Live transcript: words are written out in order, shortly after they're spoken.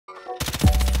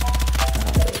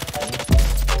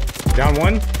Down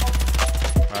one. All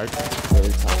right.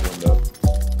 Really top window.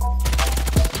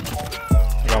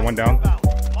 You got one down.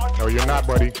 No, you're not,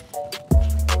 buddy.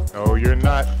 No, you're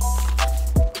not.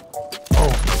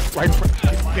 Oh, right in front.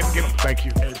 Get him, get him. Thank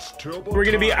you. We're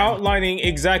going to be outlining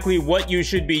exactly what you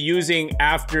should be using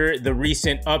after the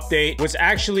recent update, which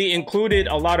actually included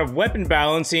a lot of weapon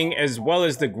balancing as well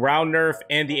as the ground nerf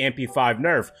and the MP5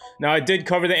 nerf. Now, I did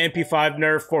cover the MP5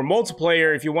 nerf for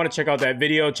multiplayer. If you want to check out that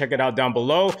video, check it out down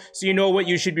below so you know what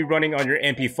you should be running on your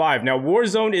MP5. Now,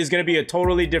 Warzone is going to be a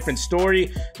totally different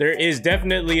story. There is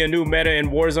definitely a new meta in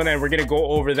Warzone, and we're going to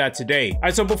go over that today. All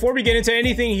right, so before we get into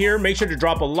anything here, make sure to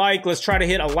drop a like. Let's try to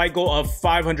hit a like goal of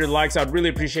 500 likes. I'd really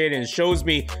appreciate it, and it shows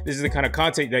me this is the kind of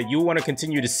content that you want to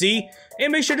continue to see.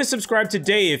 And make sure to subscribe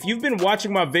today. If you've been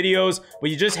watching my videos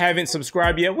but you just haven't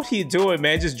subscribed yet, what are you doing,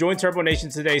 man? Just join Turbo Nation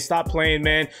today. Stop playing,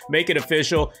 man. Make it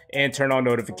official and turn on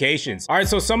notifications. All right,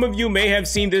 so some of you may have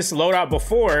seen this loadout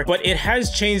before, but it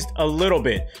has changed a little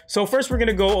bit. So first we're going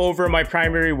to go over my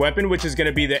primary weapon, which is going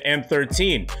to be the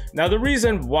M13. Now, the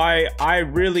reason why I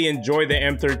really enjoy the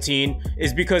M13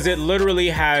 is because it literally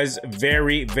has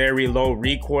very, very low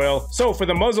recoil. So for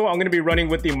the muzzle, I'm going to be running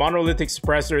with the monolithic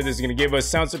suppressor. This is going to give us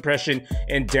sound suppression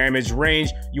and damage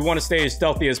range. You want to stay as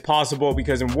stealthy as possible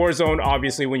because in Warzone,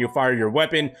 obviously, when you fire your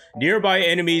weapon, nearby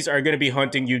enemies are going to be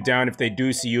hunting you down if they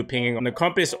do see you pinging on the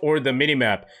compass or the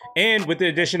minimap. And with the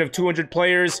addition of 200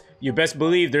 players, you best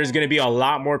believe there's going to be a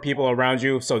lot more people around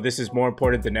you, so this is more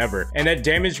important than ever. And that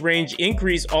damage range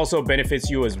increase also benefits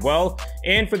you as well.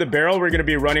 And for the barrel, we're going to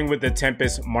be running with the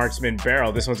Tempest Marksman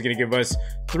barrel. This one's going to give us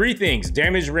three things: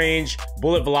 damage range,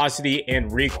 bullet velocity,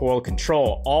 and recoil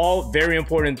control. All very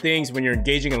important things when you're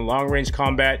engaging in long-range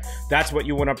combat. That's what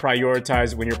you want to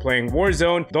prioritize when you're playing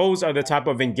Warzone. Those are the type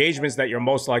of engagements that you're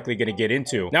most likely going to get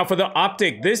into. Now, for the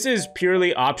optic, this is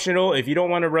purely optional. If you don't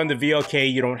want to run the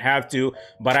VLK, you don't have to,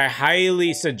 but I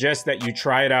highly suggest that you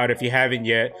try it out if you haven't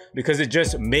yet, because it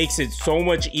just makes it so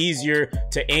much easier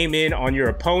to aim in on your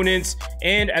opponents,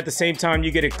 and at the same time,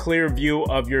 you get a clear view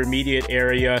of your immediate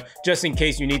area, just in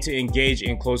case you need to engage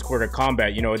in close quarter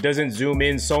combat. You know, it doesn't zoom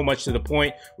in so much to the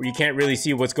point where you can't really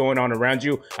see what's going on around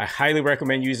you. I highly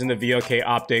recommend using the VLK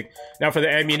optic. Now, for the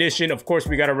ammunition, of course,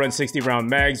 we got to run 60 round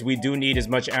mags. We do need as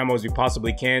much ammo as we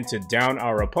possibly can to down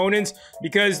our opponents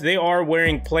because they are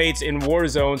wearing plates in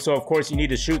Warzone. So of course you need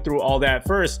to shoot through all that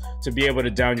first to be able to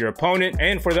down your opponent.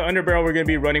 And for the underbarrel, we're going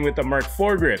to be running with the Mark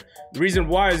IV grip. The reason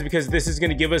why is because this is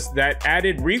going to give us that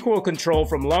added recoil control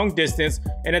from long distance.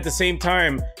 And at the same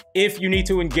time, if you need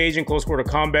to engage in close quarter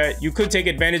combat, you could take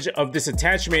advantage of this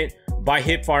attachment by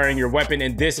hip firing your weapon,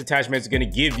 and this attachment is going to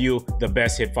give you the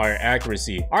best hip fire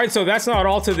accuracy. All right, so that's not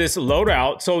all to this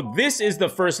loadout. So this is the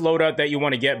first loadout that you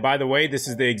want to get. By the way, this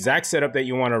is the exact setup that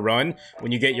you want to run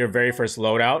when you get your very first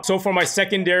loadout. So for my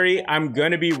secondary, I'm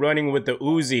going to be running with the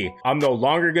Uzi. I'm no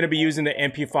longer going to be using the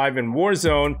MP5 in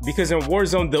Warzone because in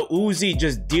Warzone, the Uzi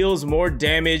just deals more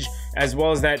damage, as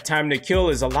well as that time to kill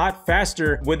is a lot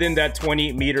faster within that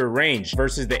 20-meter range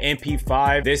versus the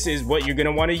MP5. This is what you're going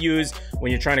to want to use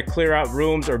when you're trying to clear out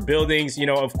rooms or buildings. You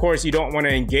know, of course, you don't want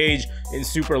to engage in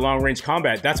super long range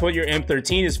combat. That's what your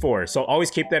M13 is for. So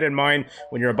always keep that in mind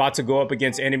when you're about to go up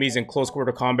against enemies in close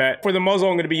quarter combat. For the muzzle,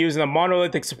 I'm going to be using a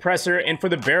monolithic suppressor, and for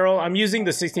the barrel, I'm using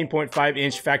the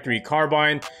 16.5-inch factory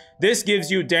carbine. This gives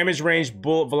you damage range,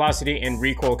 bullet velocity, and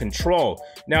recoil control.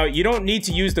 Now, you don't need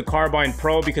to use the Carbine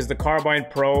Pro because the Carbine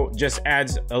Pro just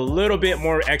adds a little bit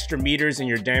more extra meters in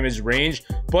your damage range,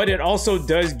 but it also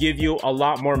does give you a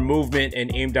lot more movement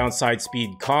and aim down sight speed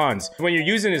cons. When you're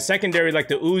using a secondary like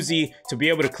the Uzi to be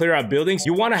able to clear out buildings,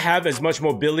 you want to have as much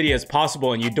mobility as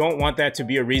possible, and you don't want that to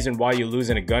be a reason why you lose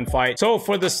in a gunfight. So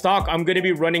for the stock, I'm going to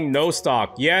be running no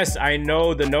stock. Yes, I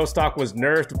know the no stock was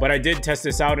nerfed, but I did test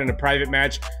this out in a private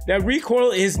match. That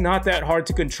recoil is not that hard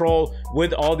to control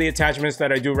with all the attachments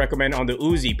that I do recommend on the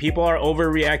Uzi. People are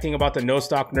overreacting about the no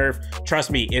stock nerf.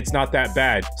 Trust me, it's not that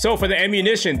bad. So for the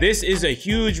ammunition, this is a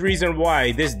huge reason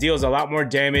why this deals a lot more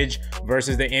damage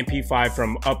versus the MP5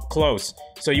 from up close.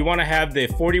 So you want to have the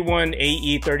 41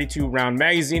 AE 32 round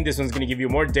magazine. This one's going to give you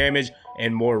more damage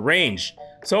and more range.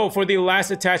 So for the last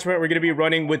attachment, we're going to be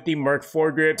running with the Mark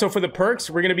IV grip. So for the perks,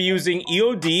 we're going to be using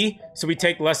EOD, so we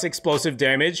take less explosive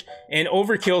damage, and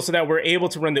Overkill, so that we're able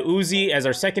to run the Uzi as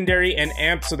our secondary, and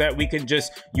Amp, so that we can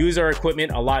just use our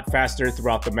equipment a lot faster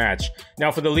throughout the match.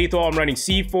 Now for the lethal, I'm running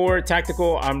C4.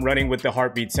 Tactical, I'm running with the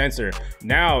heartbeat sensor.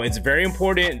 Now, it's very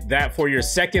important that for your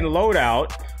second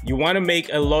loadout, you want to make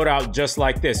a loadout just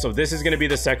like this. So this is going to be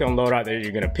the second loadout that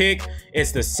you're going to pick.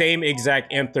 It's the same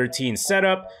exact M13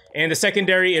 setup. And the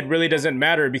secondary, it really doesn't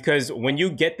matter, because when you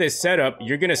get this setup,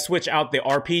 you're going to switch out the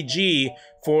RPG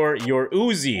for your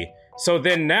Uzi. So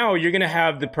then now you're gonna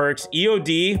have the perks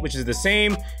EOD, which is the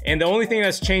same, and the only thing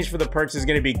that's changed for the perks is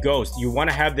gonna be Ghost. You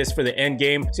wanna have this for the end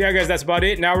game. So yeah, guys, that's about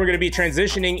it. Now we're gonna be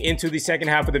transitioning into the second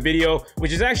half of the video,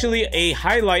 which is actually a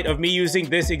highlight of me using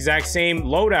this exact same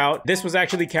loadout. This was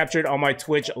actually captured on my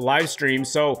Twitch live stream.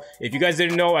 So if you guys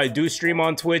didn't know, I do stream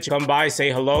on Twitch. Come by,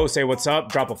 say hello, say what's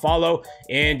up, drop a follow,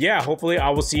 and yeah, hopefully I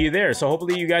will see you there. So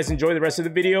hopefully you guys enjoy the rest of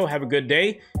the video. Have a good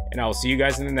day, and I will see you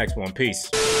guys in the next one.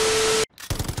 Peace.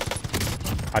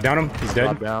 I down him. He's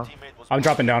dead. Down. I'm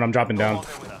dropping down. I'm dropping down.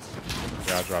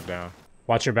 Yeah, I dropped down.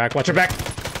 Watch your back. Watch your back.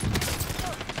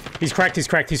 He's cracked. He's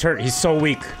cracked. He's hurt. He's so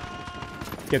weak.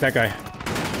 Get that guy.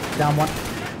 Down one.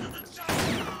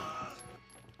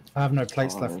 I have no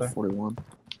plates left though. 41.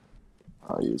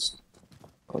 I used.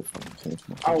 Oh,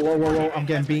 whoa, whoa, whoa. I'm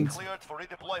getting beans.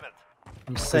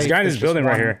 I'm safe. There's a guy in this building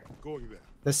right here.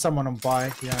 There's someone on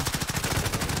buy, yeah.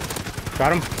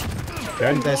 Got him.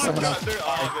 Dead. There's someone else.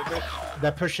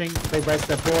 They're pushing. They raised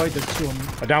their boy. There's two on.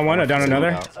 I down one. I down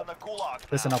another.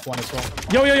 There's another one as well.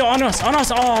 Yo, yo, yo. On us. On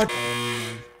us. Oh.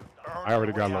 I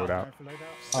already got loadout.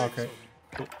 Oh, okay.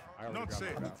 I already got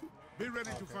loadout. Be ready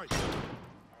to fight.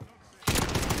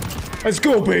 Let's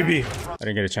go, baby. I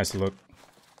didn't get a chance to look.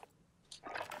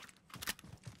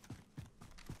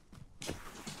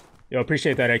 Yo,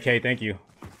 appreciate that, AK. Thank you.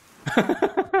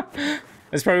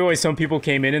 That's probably why some people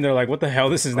came in and they're like, what the hell?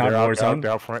 This is not Warzone.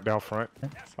 Down front, down front.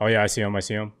 Oh, yeah, I see him. I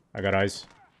see him. I got eyes.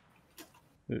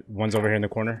 One's over here in the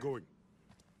corner. Going.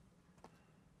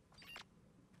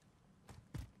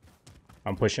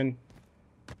 I'm pushing.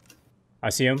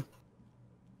 I see him.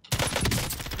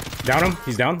 Down him.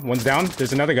 He's down. One's down.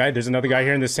 There's another guy. There's another guy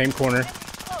here in the same corner.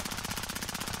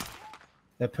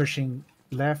 They're pushing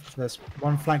left. There's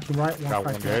one flanking right. Got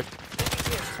one dead.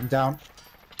 I'm down.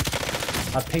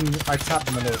 I tapped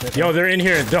them a little bit. Yo, they're in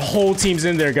here. The whole team's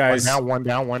in there, guys. One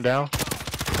down, one down.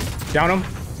 Down him.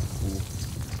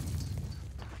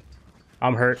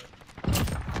 I'm hurt.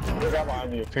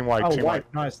 Team wipe, Oh, team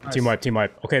wipe. Nice, nice. Team wipe, team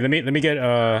wipe. Okay, let me get who's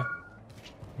Yeah,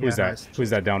 that? nice. Who's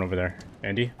that down over there?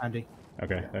 Andy? Andy.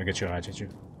 Okay, I'll get you. I'll get you.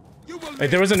 Like,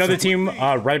 there was another team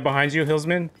right behind you,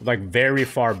 Hillsman, like very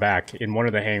far back in one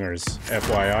of the hangars.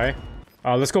 FYI.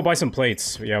 Let's go buy some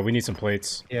plates. Yeah, we need some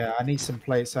plates. Yeah, I need some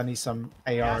plates. I need some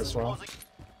AR as well.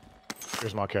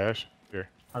 Here's my cash. Here.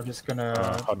 I'm just gonna.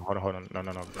 Hold on. No.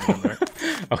 Bring them back.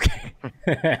 Okay.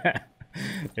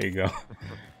 There you go.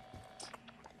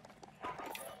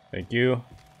 Thank you.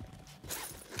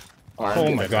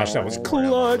 Oh my gosh, that was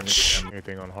clutch.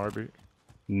 Anything on heartbeat?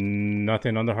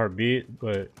 Nothing on the heartbeat,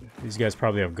 but these guys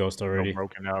probably have ghost already.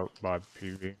 Broken out by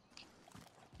PV.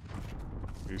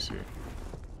 PC.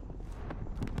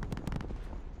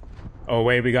 Oh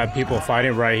wait, we got people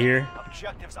fighting right here.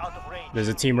 There's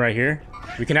a team right here.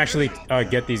 We can actually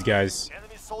get these guys.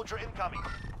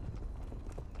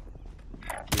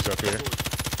 He's up here.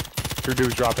 Two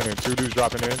dudes dropping in. Two dudes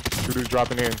dropping in. Two dudes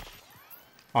dropping in.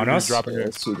 On us? Dropping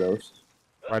in. Two ghosts.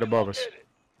 Right above us.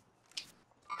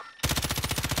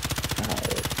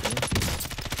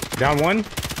 Down one.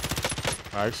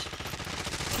 Nice.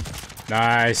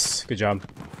 Nice. Good job.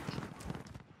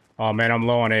 Oh man, I'm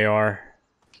low on AR.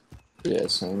 Yeah,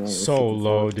 same. So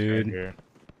low, dude. Here.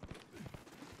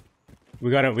 We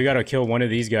gotta kill one of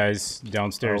these guys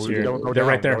downstairs here. They're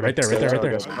right there, right there.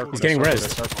 He's getting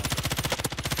rezzed.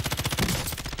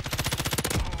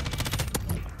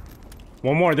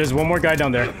 One more. There's one more guy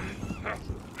down there.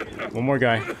 One more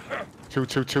guy. Two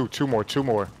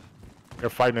more. They're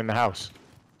fighting in the house.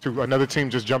 Another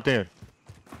team just jumped in.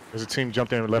 There's a team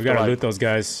jumped in left. We gotta loot those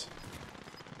guys.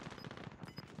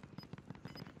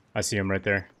 I see him right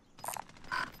there.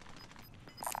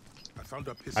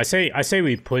 I say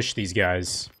we push these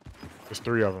guys. There's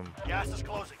three of them.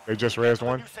 They just rezzed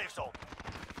one.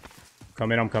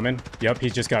 Come in, I'm coming. Yep, he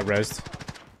just got rezzed.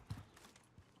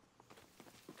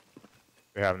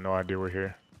 They have no idea we're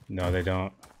here. No, they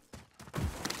don't.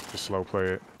 Just slow play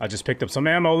it. I just picked up some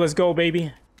ammo. Let's go,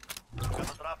 baby.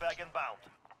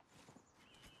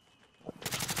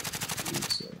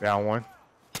 Down one.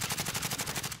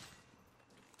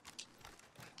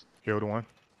 Killed one.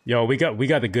 Yo, we got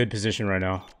the good position right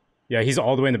now. Yeah, he's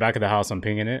all the way in the back of the house. I'm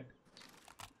pinging it.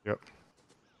 Yep.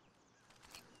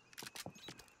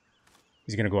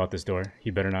 He's gonna go out this door. He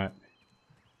better not.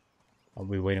 I'll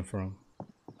be waiting for him.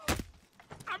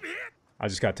 I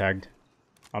just got tagged.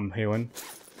 I'm healing.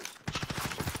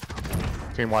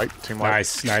 Team white.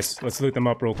 Nice, nice. Let's loot them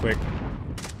up real quick.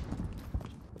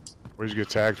 Where'd you get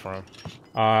tagged from?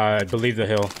 I believe the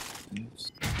hill.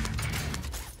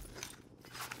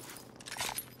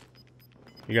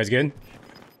 You guys good?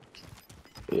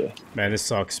 Yeah. Man, this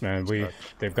sucks, man.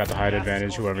 They've got the height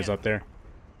advantage, whoever's up there.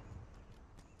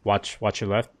 Watch your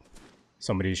left.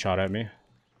 Somebody shot at me.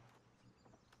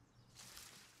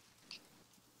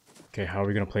 Okay, how are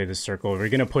we gonna play this circle? We're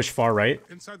gonna push far right.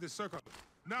 Inside this circle.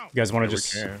 Now. You guys want to Yeah, we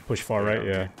just can. push far right?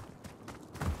 Yeah.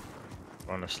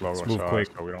 On the slower Let's move side, quick.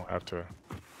 so we don't have to.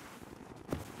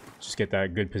 Just get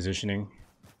that good positioning.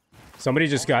 Somebody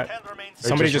just got. 10 remains. They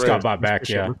Somebody just got bought Let's back.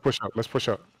 push up, Yeah. Let's push up. Let's push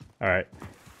up. All right.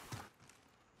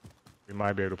 We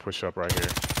might be able to push up right here.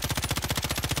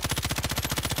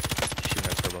 Shooting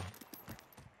that turbo.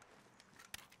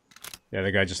 Yeah,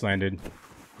 the guy just landed.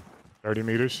 30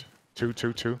 meters. Two.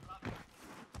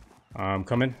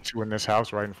 Coming. Two in this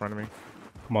house right in front of me.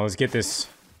 Come on, let's get this.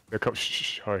 They come.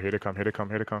 Shh. All right, here they come. Here they come.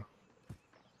 Here they come.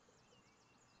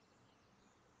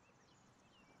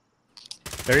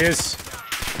 There he is.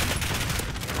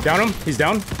 Down him. He's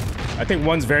down. I think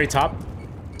one's very top.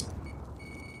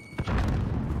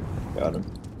 Got him.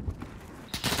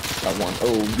 Got one.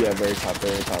 Oh, yeah, very top,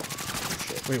 very top. Oh,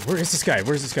 shit. Wait, where is this guy?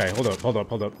 Where's this guy? Hold up.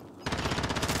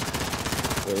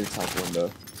 Very top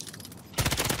window.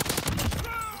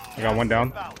 I got one down.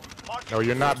 Inbound. Mark No,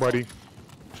 you're not, buddy.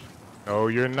 No,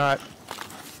 you're not.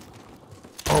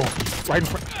 Oh, right in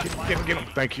front. Get him.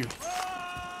 Thank you.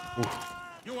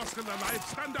 You are still alive.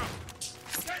 Stand up.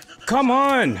 Come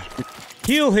on.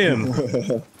 Heal him.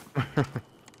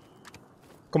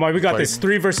 Come on, we got this.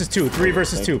 3 versus 2. 3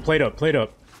 versus 2. Played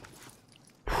up.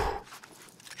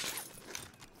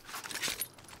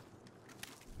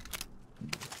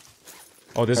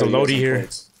 Oh, there's a loadie here.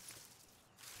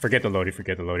 Forget the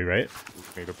loadie, right?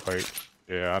 Need a plate.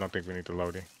 Yeah, I don't think we need the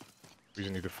loading. We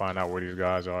just need to find out where these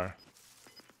guys are.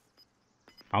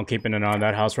 I'm keeping an eye on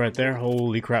that house right there.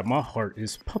 Holy crap, my heart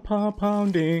is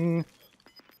pounding.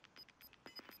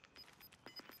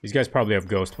 These guys probably have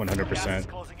ghost 100%. gas is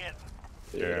closing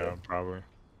in. Yeah, probably.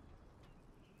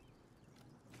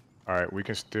 All right, we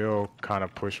can still kind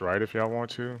of push right if y'all want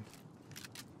to.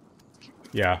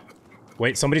 Yeah.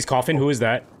 Wait, somebody's coughing. Who is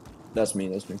that? That's me.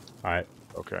 All right.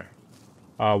 Okay.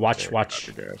 Watch. Got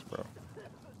the gas, bro.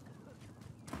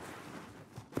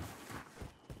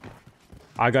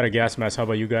 I got a gas mask. How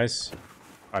about you guys?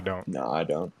 I don't. No, I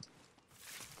don't.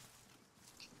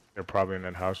 They're probably in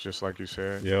that house, just like you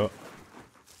said. Yep.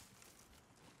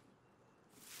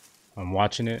 I'm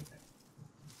watching it.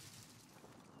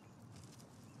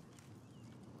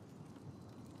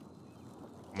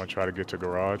 I'm gonna try to get to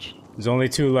garage. There's only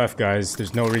 2 left, guys.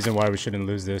 There's no reason why we shouldn't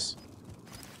lose this.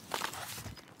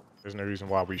 There's no reason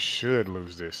why we should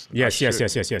lose this. Yes.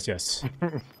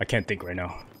 I can't think right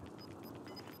now.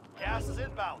 Gas is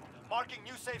inbound. Marking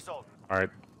new safe zone. All right,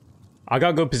 I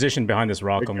got good position behind this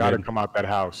rock. they I'm gotta good. come out that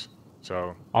house.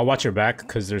 So I'll watch your back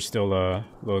because there's still a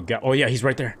little gap. Oh yeah, he's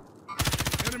right there.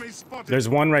 Enemy spotted. There's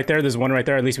one right there.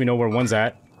 At least we know where one's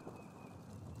at.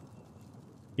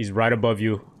 He's right above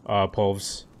you,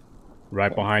 Povs.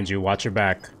 Right behind you. Watch your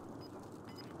back.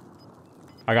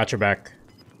 I got your back.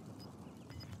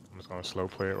 I'm just gonna slow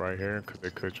play it right here because they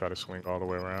could try to swing all the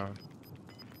way around.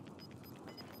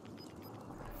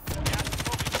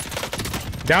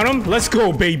 Down him. Let's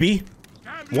go, baby.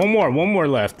 One more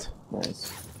left.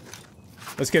 Nice.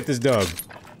 Let's get this dub.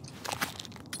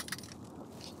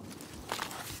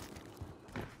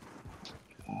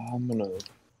 I'm gonna.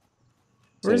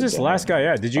 Where's this down. last guy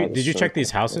at? Did By you the check circle.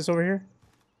 these houses over here?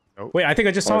 Nope. Wait, I think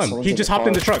I just saw Alright, him. someone's He in just the hopped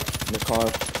in the car. truck. In the car.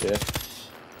 Yeah.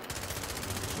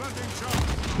 Planting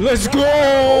shot. Let's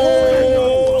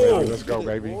go! Let's go,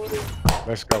 baby.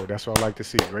 Let's go. That's what I like to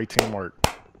see. Great teamwork.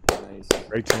 Nice.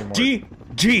 Great teamwork.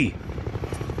 G.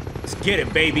 Let's get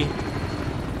it, baby.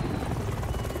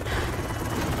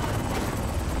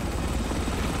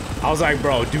 I was like,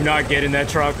 bro, do not get in that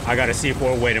truck. I got a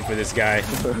C4 waiting for this guy.